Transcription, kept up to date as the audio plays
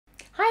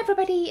Hi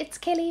everybody, it's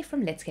Kelly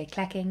from Let's Get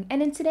Clacking,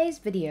 and in today's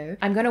video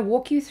I'm going to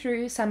walk you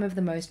through some of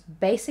the most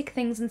basic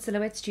things in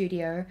Silhouette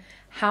Studio,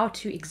 how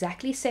to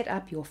exactly set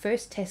up your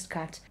first test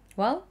cut.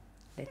 Well,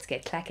 let's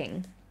get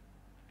clacking.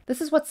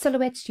 This is what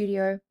Silhouette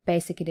Studio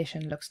Basic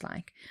Edition looks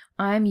like.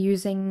 I'm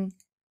using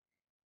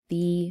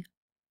the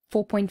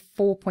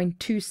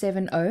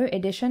 4.4.270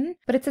 edition,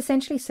 but it's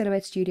essentially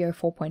Silhouette Studio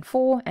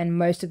 4.4, and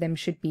most of them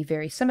should be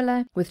very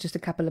similar with just a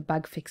couple of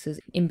bug fixes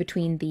in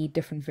between the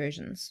different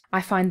versions. I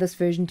find this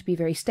version to be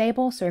very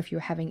stable, so if you're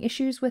having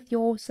issues with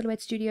your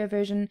Silhouette Studio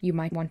version, you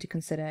might want to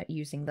consider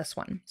using this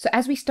one. So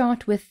as we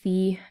start with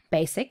the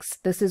basics,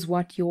 this is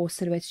what your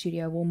Silhouette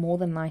Studio will more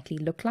than likely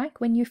look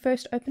like when you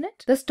first open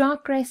it. This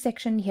dark gray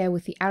section here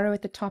with the arrow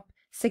at the top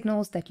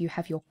signals that you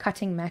have your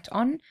cutting mat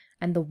on,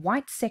 and the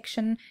white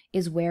section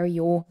is where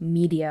your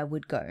media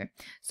would go.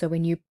 So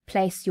when you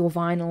place your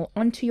vinyl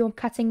onto your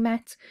cutting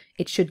mat,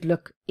 it should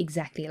look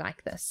exactly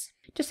like this.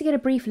 Just to get a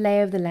brief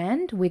lay of the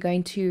land, we're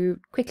going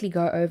to quickly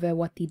go over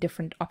what the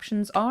different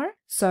options are.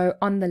 So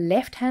on the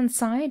left hand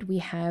side, we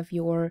have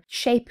your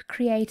shape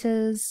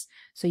creators,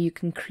 so you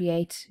can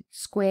create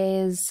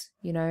squares,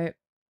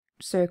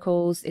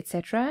 circles,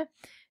 etc.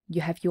 You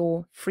have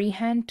your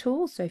freehand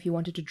tool, so if you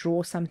wanted to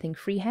draw something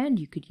freehand,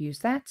 you could use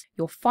that.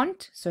 Your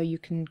font, so you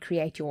can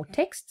create your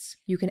texts.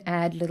 You can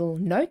add little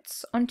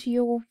notes onto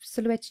your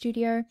Silhouette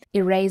Studio.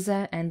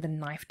 Eraser and the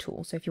knife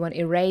tool, so if you want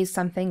to erase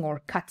something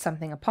or cut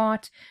something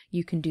apart,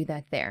 you can do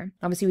that there.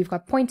 Obviously, we've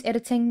got point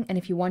editing, and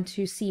if you want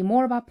to see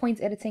more about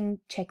point editing,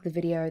 check the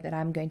video that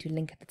I'm going to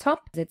link at the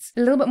top. It's a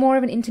little bit more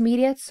of an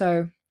intermediate,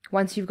 so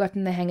once you've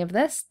gotten the hang of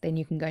this, then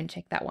you can go and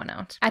check that one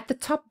out. At the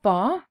top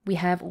bar, we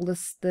have all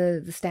this,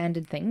 the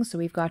standard things. So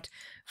we've got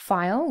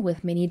file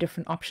with many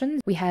different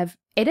options. We have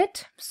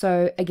edit.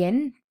 So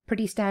again,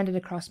 pretty standard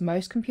across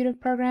most computer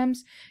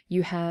programs.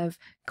 You have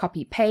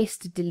copy,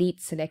 paste,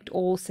 delete, select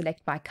all,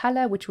 select by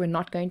color, which we're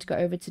not going to go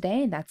over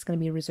today. That's going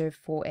to be reserved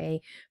for a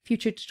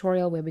future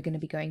tutorial where we're going to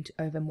be going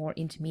over more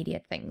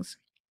intermediate things.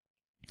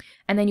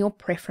 And then your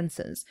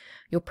preferences.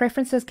 Your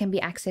preferences can be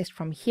accessed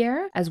from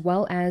here, as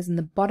well as in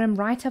the bottom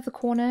right of the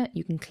corner,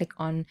 you can click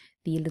on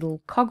the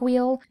little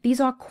cogwheel.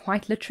 These are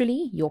quite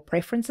literally your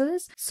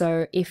preferences.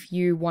 So if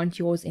you want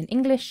yours in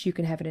English, you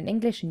can have it in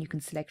English and you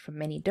can select from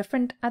many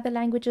different other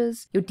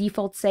languages. Your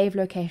default save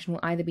location will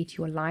either be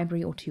to your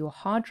library or to your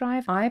hard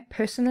drive. I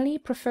personally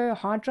prefer a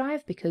hard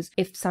drive because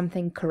if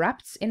something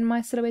corrupts in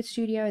my Silhouette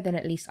Studio, then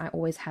at least I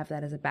always have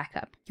that as a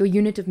backup. Your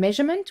unit of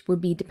measurement would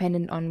be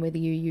dependent on whether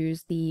you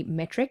use the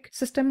metric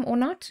system or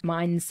not.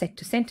 Mine's set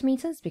to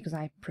centimeters because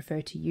I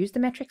prefer to use the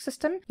metric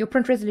system. Your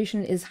print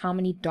resolution is how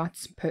many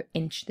dots per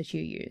inch that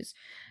you use.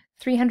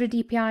 300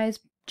 dpi is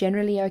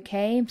generally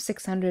okay.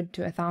 600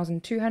 to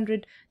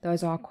 1200,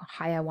 those are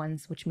higher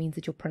ones, which means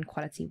that your print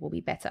quality will be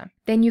better.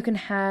 Then you can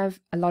have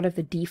a lot of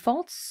the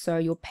defaults. So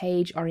your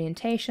page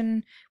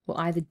orientation will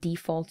either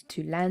default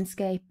to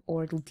landscape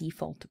or it'll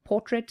default to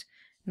portrait.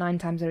 9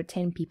 times out of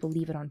 10 people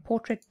leave it on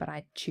portrait, but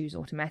I choose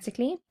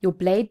automatically. Your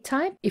blade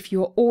type, if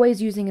you're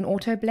always using an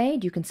auto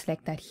blade, you can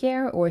select that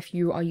here, or if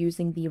you are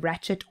using the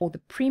ratchet or the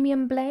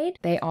premium blade,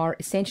 they are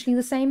essentially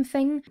the same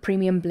thing.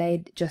 Premium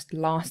blade just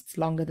lasts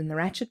longer than the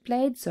ratchet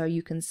blade, so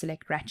you can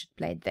select ratchet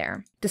blade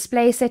there.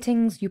 Display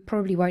settings, you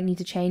probably won't need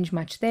to change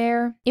much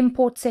there.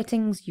 Import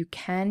settings, you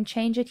can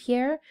change it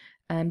here.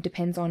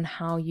 Depends on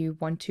how you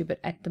want to,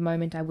 but at the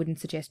moment I wouldn't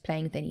suggest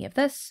playing with any of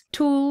this.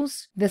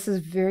 Tools, this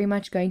is very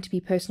much going to be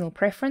personal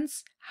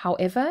preference.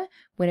 However,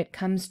 when it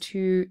comes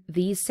to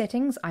these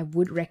settings, I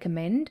would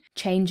recommend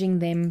changing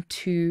them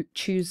to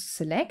choose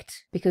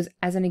select, because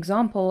as an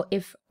example,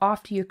 if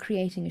after you're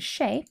creating a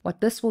shape,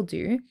 what this will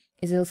do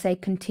is it'll say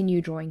continue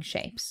drawing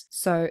shapes.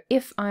 So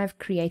if I've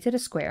created a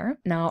square,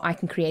 now I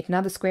can create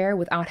another square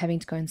without having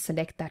to go and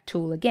select that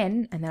tool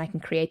again, and then I can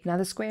create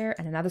another square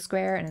and another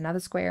square and another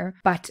square.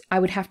 But I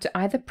would have to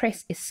either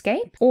press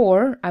escape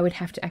or I would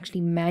have to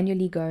actually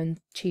manually go and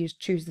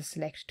choose the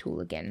select tool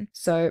again.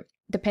 So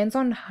depends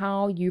on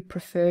how you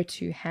prefer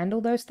to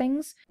handle those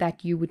things,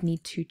 that you would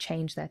need to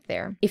change that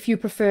there. If you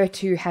prefer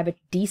to have it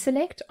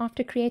deselect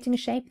after creating a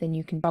shape, then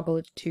you can toggle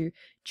it to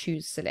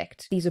choose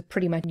select. These are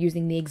pretty much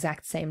using the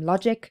exact same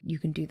logic. You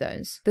can do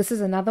those. This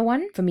is another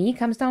one. For me, it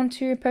comes down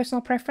to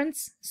personal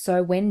preference.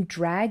 So when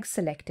drag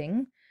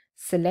selecting,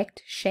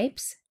 select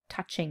shapes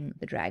touching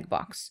the drag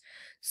box.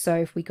 So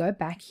if we go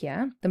back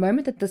here, the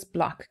moment that this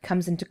block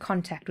comes into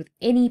contact with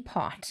any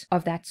part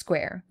of that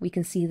square, we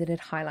can see that it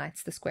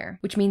highlights the square,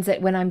 which means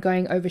that when I'm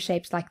going over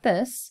shapes like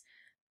this,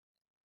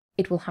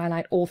 it will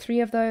highlight all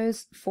 3 of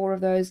those, 4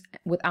 of those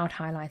without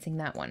highlighting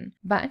that one.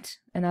 But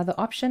another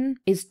option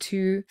is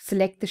to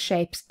select the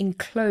shapes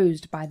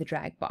enclosed by the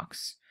drag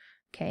box.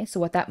 Okay, so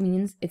what that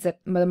means is that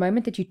the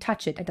moment that you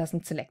touch it, it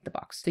doesn't select the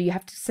box. So you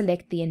have to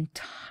select the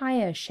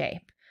entire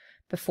shape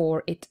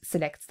before it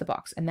selects the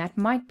box, and that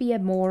might be a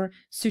more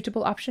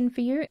suitable option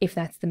for you if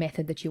that's the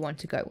method that you want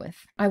to go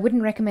with. I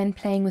wouldn't recommend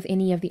playing with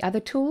any of the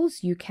other tools.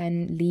 You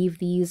can leave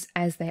these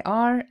as they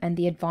are, and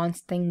the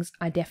advanced things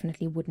I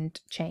definitely wouldn't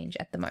change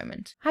at the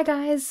moment. Hi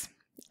guys!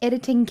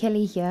 Editing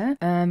Kelly here,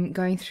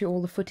 going through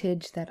all the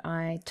footage that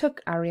I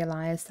took. I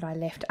realized that I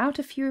left out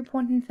a few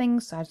important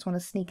things, so I just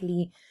want to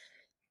sneakily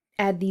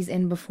add these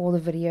in before the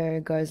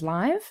video goes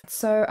live.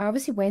 So I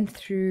obviously went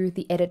through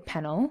the edit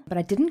panel, but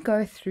I didn't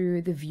go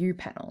through the view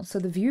panel. So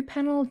the view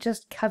panel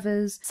just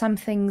covers some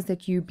things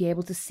that you'll be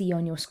able to see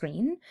on your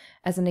screen.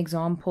 As an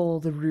example,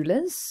 the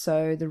rulers.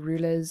 So the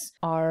rulers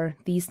are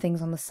these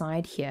things on the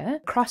side here.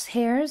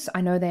 Crosshairs,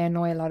 I know they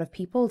annoy a lot of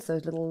people. It's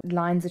those little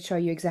lines that show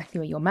you exactly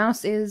where your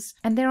mouse is.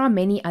 And there are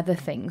many other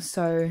things.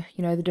 So,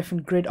 you know, the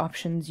different grid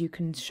options you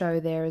can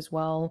show there as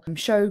well.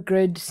 Show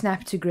grid,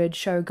 snap to grid,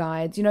 show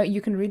guides. You know,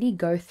 you can really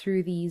go through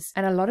these,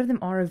 and a lot of them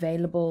are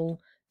available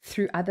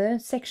through other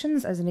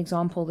sections. As an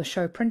example, the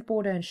show print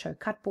border and show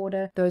cut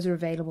border, those are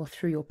available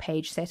through your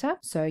page setup,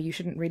 so you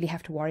shouldn't really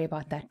have to worry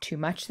about that too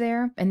much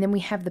there. And then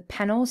we have the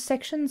panels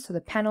section. So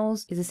the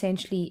panels is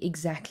essentially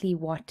exactly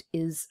what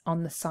is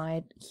on the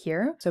side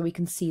here. So we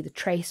can see the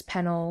trace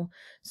panel.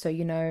 So,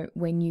 you know,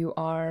 when you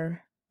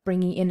are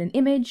bringing in an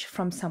image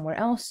from somewhere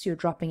else, you're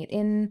dropping it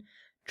in,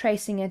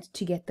 tracing it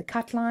to get the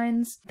cut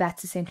lines.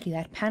 That's essentially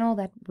that panel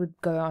that would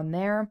go on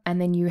there.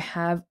 And then you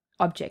have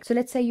object. So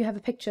let's say you have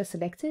a picture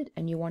selected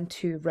and you want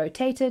to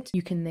rotate it.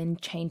 You can then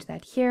change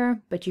that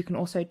here, but you can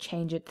also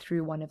change it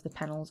through one of the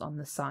panels on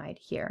the side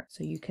here.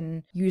 So you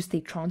can use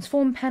the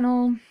transform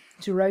panel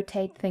to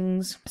rotate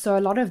things. So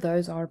a lot of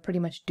those are pretty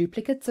much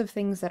duplicates of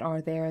things that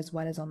are there as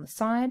well as on the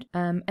side.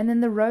 And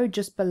then the row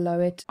just below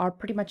it are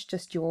pretty much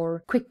just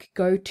your quick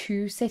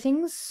go-to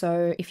settings.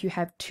 So if you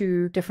have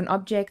two different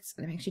objects,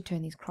 let me actually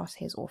turn these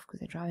crosshairs off because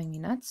they're driving me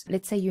nuts.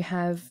 Let's say you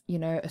have, you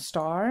know, a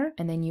star,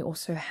 and then you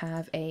also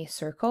have a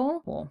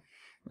circle, or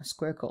a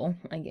squircle,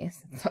 I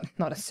guess, it's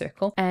not a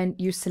circle, and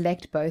you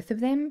select both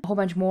of them. A whole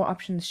bunch more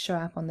options show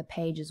up on the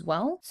page as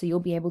well, so you'll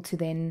be able to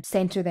then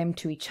center them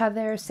to each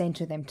other,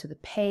 center them to the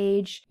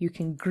page. You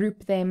can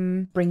group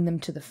them, bring them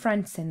to the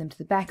front, send them to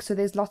the back. So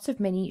there's lots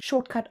of many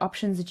shortcut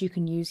options that you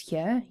can use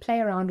here. Play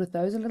around with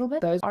those a little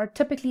bit. Those are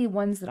typically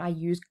ones that I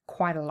use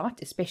quite a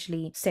lot,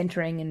 especially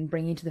centering and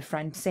bringing to the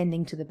front,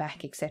 sending to the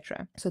back,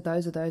 etc. So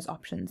those are those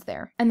options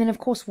there. And then of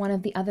course one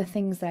of the other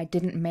things that I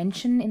didn't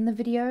mention in the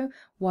video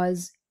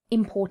was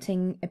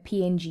importing a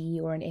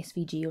PNG or an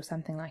SVG or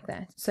something like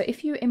that. So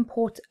if you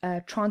import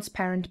a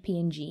transparent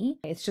PNG,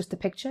 it's just a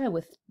picture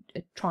with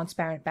a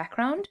transparent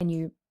background, and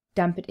you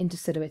dump it into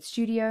Silhouette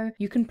Studio,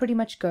 you can pretty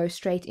much go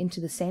straight into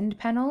the send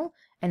panel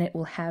and it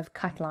will have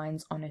cut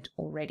lines on it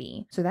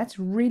already. So that's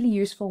really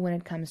useful when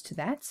it comes to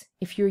that.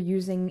 If you're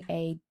using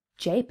a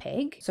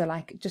JPEG, so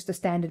like just a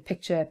standard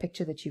picture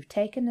that you've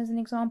taken as an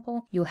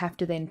example, you'll have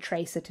to then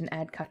trace it and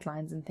add cut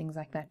lines and things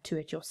like that to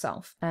it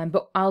yourself.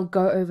 But I'll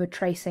go over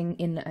tracing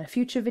in a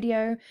future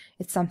video.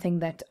 It's something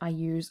that I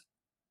use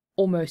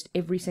almost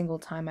every single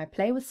time I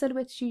play with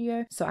Silhouette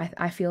Studio, so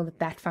I feel that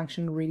that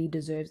function really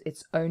deserves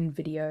its own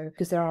video,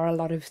 because there are a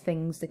lot of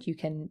things that you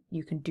can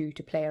do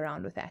to play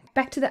around with that.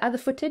 Back to the other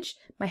footage.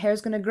 My hair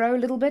is going to grow a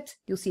little bit.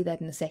 You'll see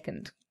that in a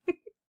second.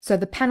 So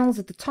the panels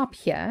at the top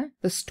here,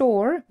 the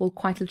store will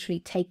quite literally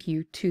take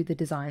you to the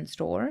design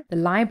store. The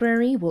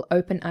library will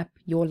open up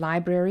your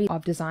library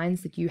of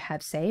designs that you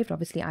have saved.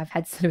 Obviously, I've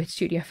had Silhouette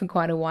Studio for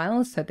quite a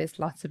while, so there's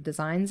lots of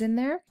designs in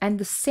there. And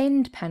the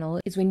send panel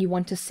is when you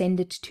want to send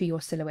it to your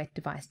Silhouette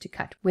device to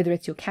cut, whether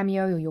it's your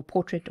Cameo or your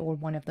Portrait or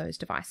one of those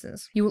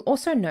devices. You will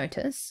also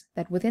notice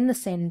that within the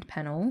send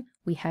panel,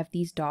 we have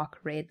these dark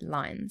red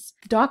lines.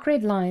 The dark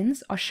red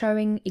lines are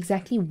showing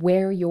exactly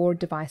where your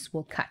device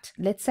will cut.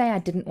 Let's say I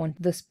didn't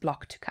want this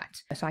block to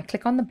cut. So I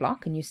click on the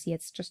block and you see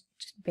it's just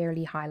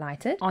barely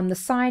highlighted. On the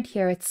side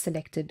here, it's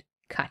selected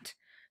cut.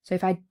 So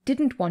if I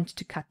didn't want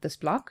to cut this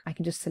block, I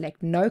can just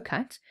select no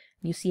cut.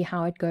 You see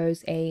how it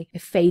goes a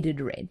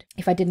faded red.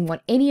 If I didn't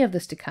want any of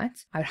this to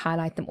cut, I would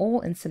highlight them all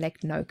and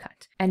select no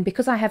cut. And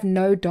because I have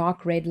no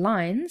dark red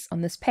lines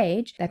on this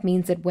page, that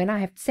means that when I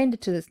have to send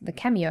it to the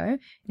Cameo,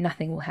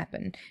 nothing will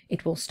happen.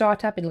 It will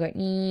start up, it'll go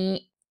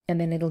and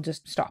then it'll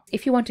just stop.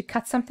 If you want to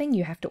cut something,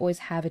 you have to always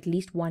have at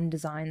least one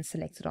design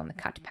selected on the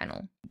cut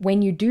panel.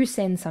 When you do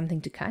send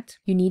something to cut,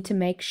 you need to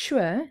make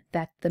sure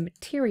that the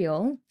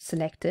material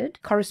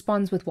selected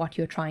corresponds with what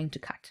you're trying to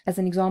cut. As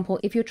an example,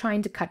 if you're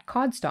trying to cut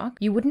cardstock,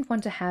 you wouldn't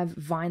want to have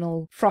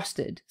vinyl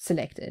frosted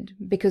selected,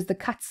 because the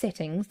cut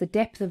settings, the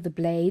depth of the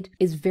blade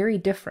is very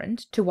different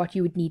to what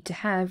you would need to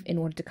have in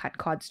order to cut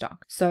cardstock.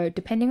 So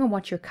depending on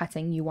what you're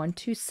cutting, you want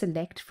to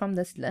select from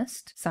this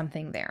list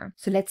something there.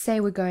 So let's say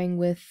we're going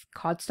with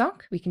cardstock.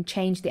 We can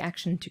change the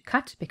action to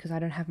cut because I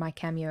don't have my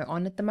Cameo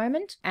on at the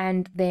moment.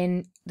 And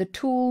then the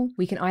tool,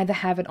 we can either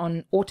have it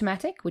on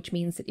automatic, which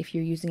means that if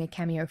you're using a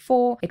Cameo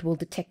 4, it will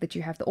detect that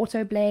you have the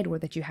auto blade or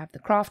that you have the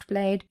craft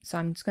blade. So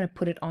I'm just going to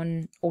put it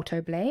on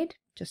auto blade.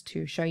 just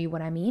to show you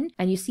what I mean.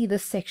 And you see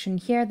this section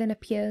here then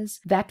appears.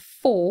 That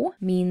 4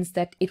 means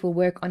that it will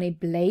work on a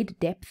blade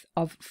depth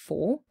of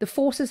 4. The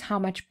force is how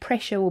much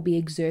pressure will be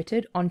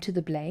exerted onto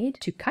the blade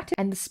to cut,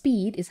 and the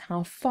speed is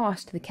how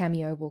fast the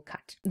cameo will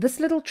cut. This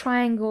little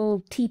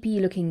triangle teepee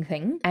looking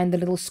thing and the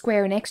little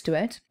square next to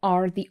it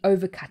are the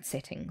overcut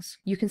settings.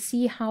 You can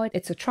see how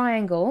it's a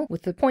triangle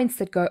with the points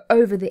that go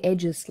over the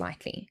edges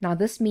slightly. Now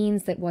this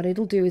means that what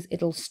it'll do is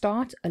it'll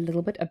start a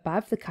little bit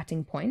above the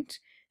cutting point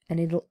and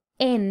it'll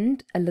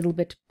end a little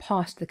bit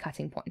past the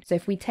cutting point. So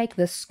if we take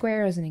this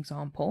square as an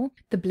example,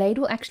 the blade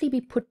will actually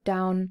be put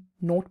down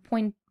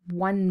 0.1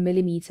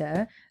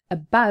 millimeter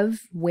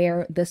above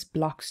where this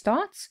block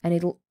starts, and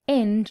it'll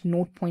end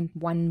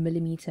 0.1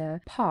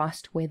 millimeter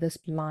past where this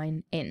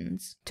line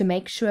ends, to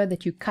make sure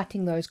that you're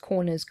cutting those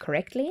corners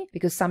correctly,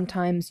 because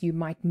sometimes you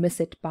might miss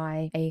it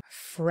by a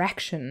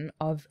fraction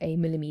of a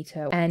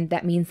millimeter, and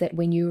that means that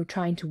when you're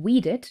trying to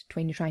weed it,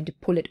 when you're trying to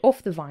pull it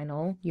off the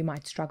vinyl, you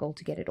might struggle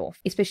to get it off.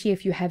 Especially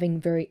if you're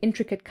having very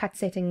intricate cut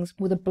settings.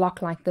 With a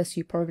block like this,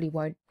 you probably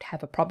won't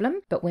have a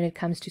problem, but when it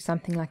comes to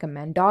something like a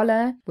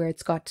mandala, where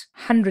it's got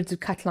hundreds of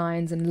cut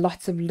lines and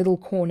lots of little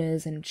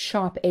corners and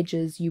sharp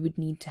edges, you would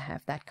need to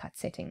have that cut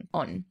setting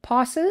on.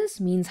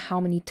 Passes means how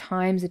many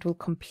times it will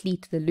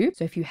complete the loop.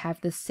 So if you have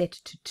this set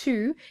to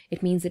 2,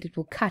 it means that it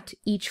will cut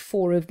each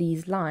 4 of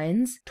these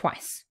lines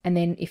twice. And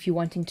then if you're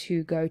wanting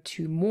to go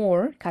to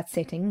more cut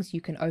settings,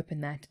 you can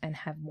open that and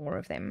have more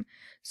of them.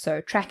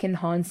 So track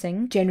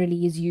enhancing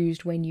generally is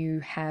used when you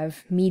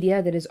have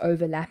media that is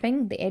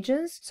overlapping the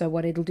edges. So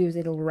what it'll do is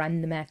it'll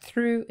run the mat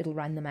through, it'll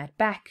run the mat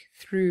back,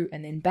 through,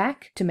 and then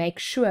back to make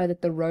sure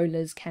that the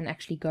rollers can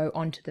actually go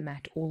onto the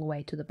mat all the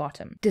way to the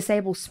bottom.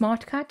 Disable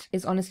Smart Cut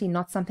is honestly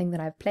not something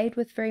that I've played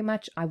with very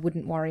much. I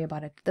wouldn't worry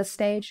about it at this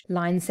stage.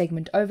 Line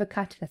segment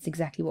overcut, that's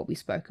exactly what we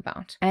spoke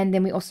about. And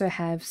then we also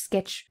have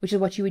Sketch, which is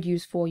what you would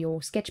use for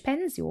your sketch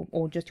pens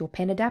or just your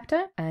pen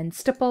adapter, and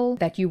Stipple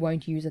that you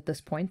won't use at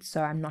this point,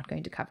 so I'm not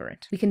going to cover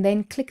it. We can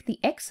then click the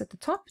X at the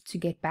top to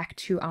get back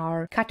to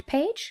our cut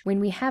page. When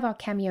we have our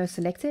cameo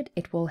selected,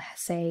 it will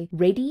say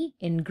ready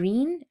in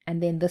green,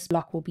 and then this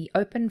block will be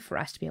open for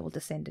us to be able to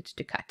send it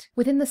to cut.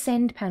 Within the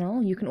send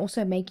panel, you can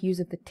also make use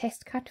of the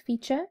test cut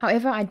feature.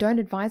 However, I don't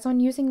advise on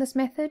using this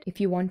method. If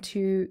you want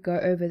to go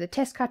over the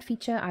test cut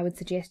feature, I would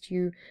suggest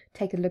you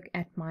take a look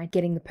at my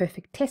Getting the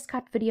Perfect Test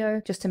Cut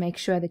video, just to make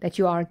sure that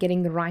you are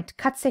getting the right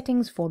cut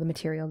settings for the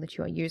material that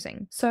you are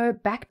using. So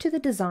back to the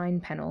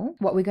design panel,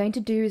 what we're going to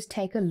do is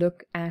take a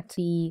look at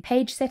the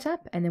page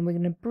setup, and then we're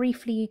going to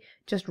briefly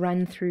just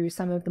run through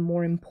some of the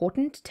more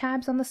important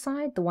tabs on the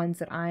side, the ones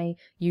that I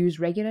use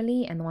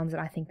regularly and the ones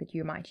that I think that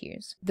you might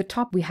use. The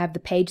top, we have the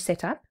page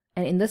setup.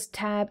 And in this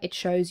tab, it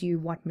shows you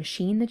what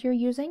machine that you're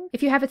using.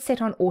 If you have it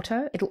set on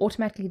auto, it'll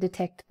automatically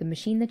detect the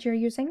machine that you're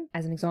using.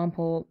 As an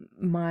example,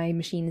 my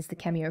machine is the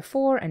Cameo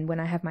 4, and when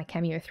I have my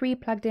Cameo 3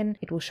 plugged in,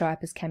 it will show up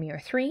as Cameo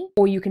 3,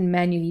 or you can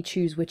manually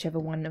choose whichever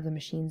one of the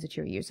machines that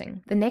you're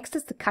using. The next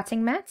is the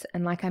cutting mat,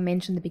 and like I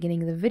mentioned at the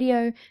beginning of the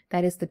video,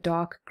 that is the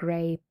dark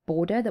gray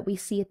border that we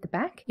see at the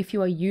back. If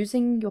you are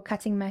using your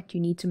cutting mat,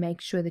 you need to make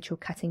sure that your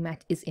cutting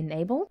mat is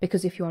enabled,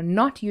 because if you are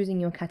not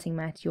using your cutting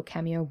mat, your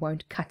Cameo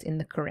won't cut in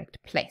the correct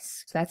place.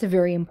 So that's a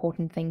very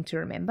important thing to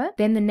remember.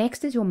 Then the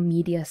next is your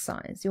media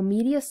size. Your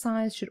media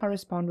size should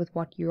correspond with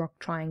what you're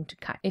trying to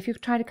cut. If you're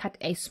trying to cut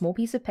a small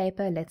piece of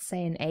paper, let's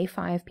say an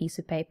A5 piece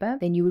of paper,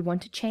 then you would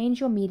want to change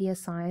your media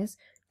size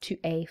to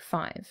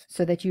A5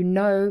 so that you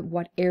know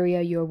what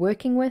area you're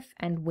working with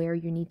and where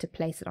you need to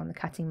place it on the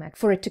cutting mat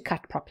for it to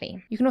cut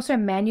properly. You can also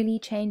manually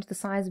change the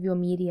size of your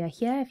media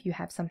here. If you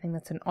have something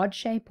that's an odd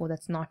shape or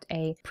that's not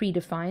a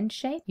predefined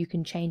shape, you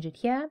can change it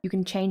here. You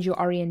can change your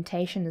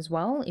orientation as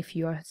well. If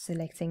you're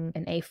selecting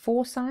an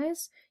A4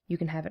 size, you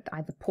can have it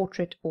either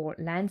portrait or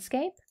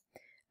landscape.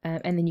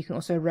 And then you can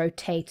also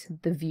rotate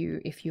the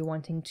view if you're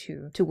wanting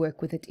to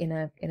work with it in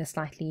a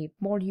slightly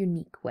more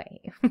unique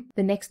way.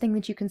 The next thing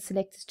that you can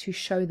select is to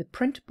show the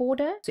print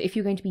border. So if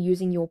you're going to be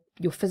using your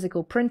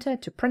physical printer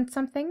to print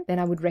something, then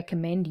I would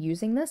recommend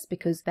using this,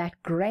 because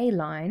that gray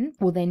line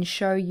will then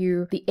show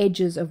you the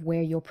edges of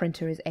where your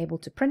printer is able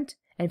to print.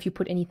 And if you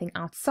put anything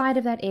outside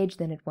of that edge,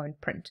 then it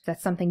won't print.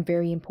 That's something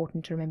very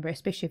important to remember,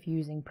 especially if you're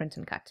using print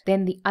and cut.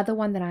 Then the other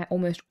one that I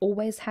almost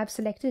always have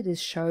selected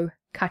is show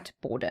cut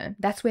border.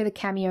 That's where the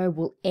Cameo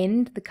will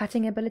end the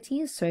cutting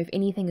abilities. So if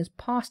anything is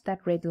past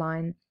that red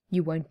line,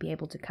 you won't be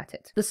able to cut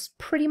it. This is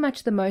pretty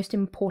much the most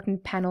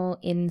important panel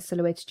in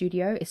Silhouette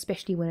Studio,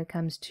 especially when it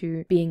comes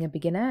to being a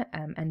beginner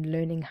and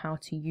learning how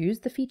to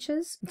use the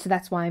features. So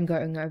that's why I'm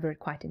going over it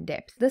quite in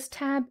depth. This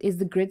tab is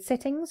the grid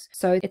settings.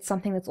 So it's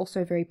something that's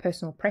also very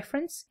personal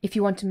preference. If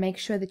you want to make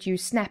sure that you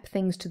snap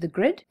things to the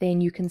grid, then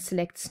you can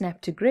select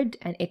snap to grid,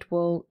 and it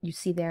will, you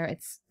see there,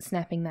 it's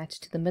snapping that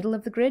to the middle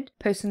of the grid.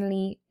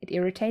 Personally, it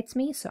irritates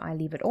me, so I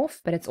leave it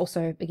off, but it's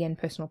also, again,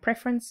 personal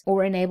preference.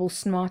 Or enable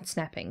smart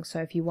snapping.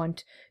 So if you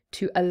want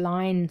to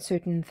align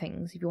certain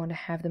things. If you want to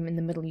have them in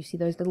the middle, you see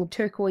those little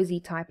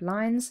turquoisey type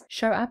lines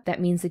show up.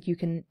 That means that you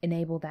can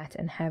enable that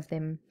and have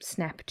them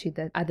snap to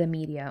the other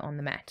media on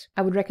the mat.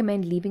 I would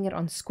recommend leaving it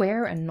on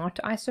square and not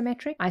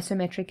isometric.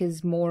 Isometric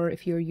is more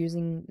if you're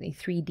using a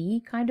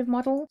 3D kind of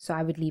model, so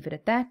I would leave it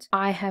at that.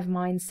 I have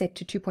mine set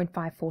to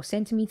 2.54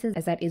 centimeters,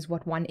 as that is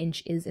what 1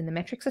 inch is in the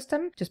metric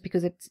system, just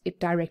because it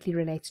directly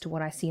relates to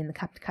what I see in the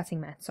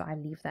cutting mat, so I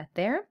leave that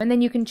there. And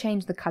then you can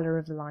change the color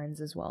of the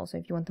lines as well. So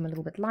if you want them a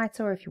little bit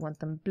lighter, or if you want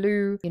them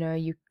blue, you know,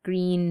 you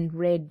green,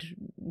 red,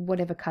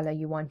 whatever color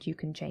you want, you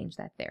can change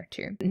that there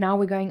too. Now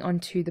we're going on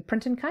to the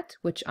print and cut,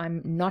 which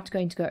I'm not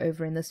going to go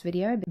over in this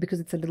video because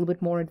it's a little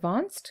bit more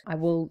advanced. I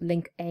will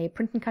link a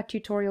print and cut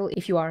tutorial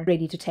if you are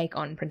ready to take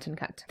on print and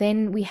cut.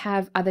 Then we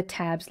have other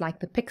tabs like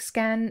the pick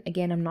scan.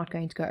 Again, I'm not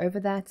going to go over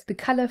that. The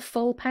color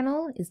fill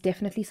panel is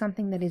definitely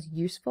something that is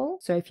useful.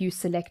 So if you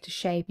select a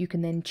shape, you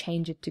can then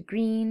change it to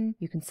green.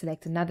 You can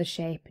select another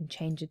shape and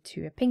change it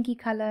to a pinky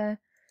color,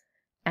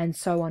 and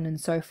so on and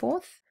so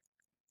forth.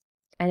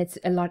 And it's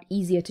a lot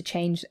easier to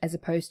change as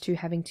opposed to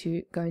having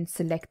to go and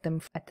select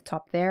them at the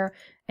top there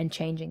and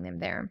changing them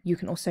there. You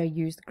can also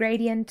use the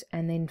gradient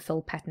and then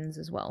fill patterns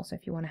as well. So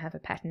if you want to have a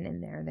pattern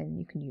in there, then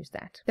you can use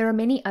that. There are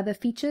many other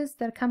features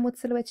that come with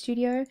Silhouette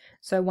Studio.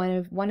 So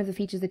one of the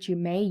features that you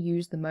may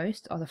use the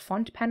most are the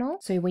font panel.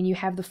 So when you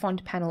have the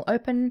font panel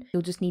open,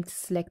 you'll just need to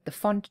select the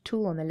font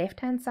tool on the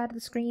left-hand side of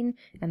the screen,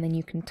 and then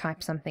you can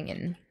type something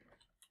in.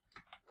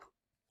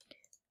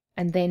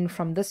 And then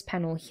from this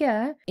panel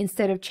here,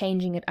 instead of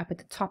changing it up at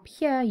the top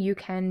here, you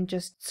can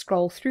just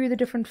scroll through the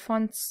different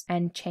fonts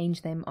and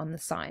change them on the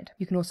side.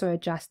 You can also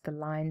adjust the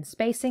line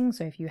spacing.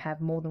 So if you have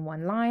more than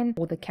one line,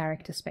 or the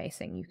character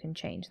spacing, you can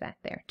change that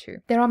there too.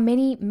 There are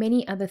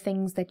many other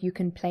things that you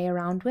can play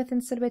around with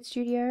in Silhouette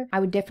Studio. I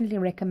would definitely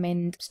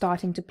recommend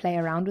starting to play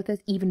around with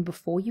it even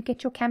before you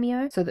get your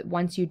Cameo, so that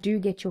once you do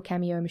get your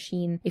Cameo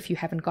machine, if you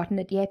haven't gotten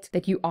it yet,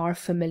 that you are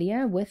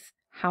familiar with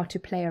how to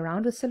play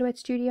around with Silhouette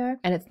Studio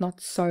and it's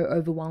not so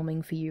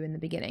overwhelming for you in the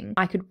beginning.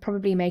 I could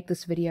probably make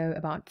this video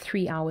about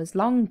 3 hours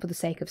long for the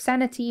sake of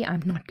sanity.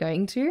 I'm not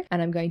going to,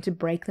 and I'm going to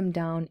break them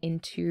down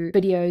into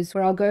videos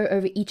where I'll go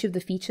over each of the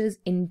features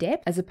in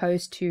depth as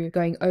opposed to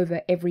going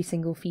over every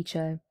single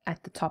feature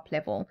at the top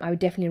level. I would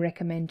definitely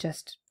recommend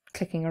just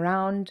clicking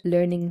around,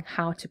 learning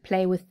how to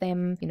play with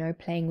them, you know,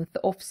 playing with the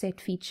offset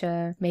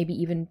feature, maybe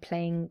even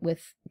playing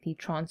with the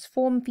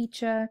transform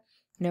feature,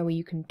 where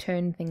you can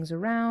turn things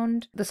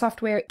around. The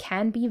software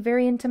can be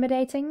very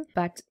intimidating,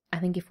 but I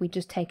think if we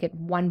just take it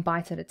one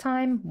bite at a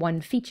time, one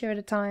feature at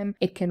a time,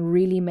 it can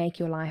really make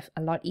your life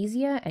a lot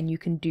easier, and you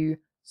can do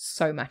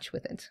so much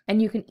with it.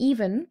 And you can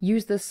even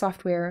use this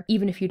software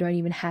even if you don't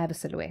even have a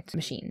Silhouette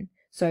machine.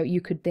 So you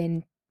could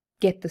then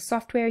get the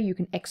software, you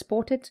can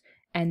export it,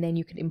 and then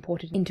you can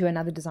import it into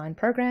another design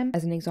program.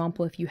 As an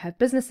example, if you have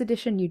Business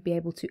Edition, you'd be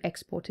able to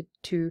export it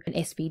to an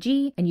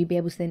SVG, and you'd be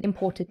able to then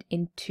import it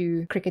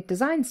into Cricut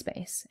Design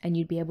Space, and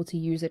you'd be able to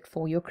use it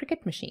for your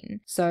Cricut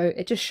machine. So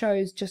it just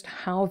shows just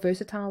how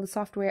versatile the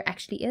software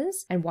actually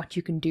is and what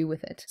you can do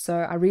with it. So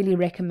I really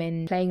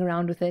recommend playing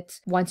around with it.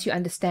 Once you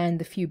understand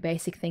the few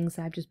basic things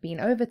I've just been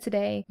over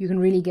today, you can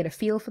really get a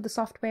feel for the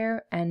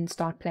software and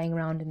start playing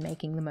around and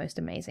making the most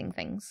amazing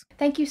things.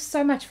 Thank you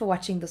so much for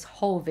watching this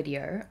whole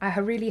video. I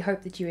really hope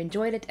that you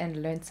enjoyed it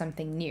and learned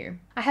something new.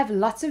 I have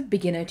lots of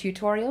beginner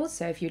tutorials,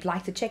 so if you'd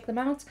like to check them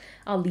out,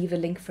 I'll leave a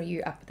link for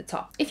you up at the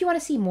top. If you want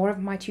to see more of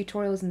my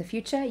tutorials in the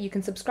future, you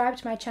can subscribe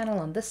to my channel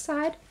on this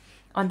side.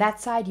 On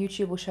that side,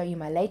 YouTube will show you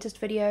my latest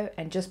video,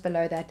 and just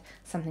below that,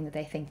 something that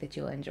they think that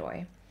you'll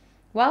enjoy.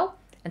 Well,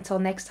 until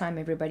next time,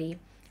 everybody,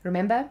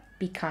 remember,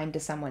 be kind to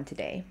someone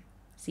today.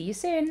 See you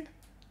soon!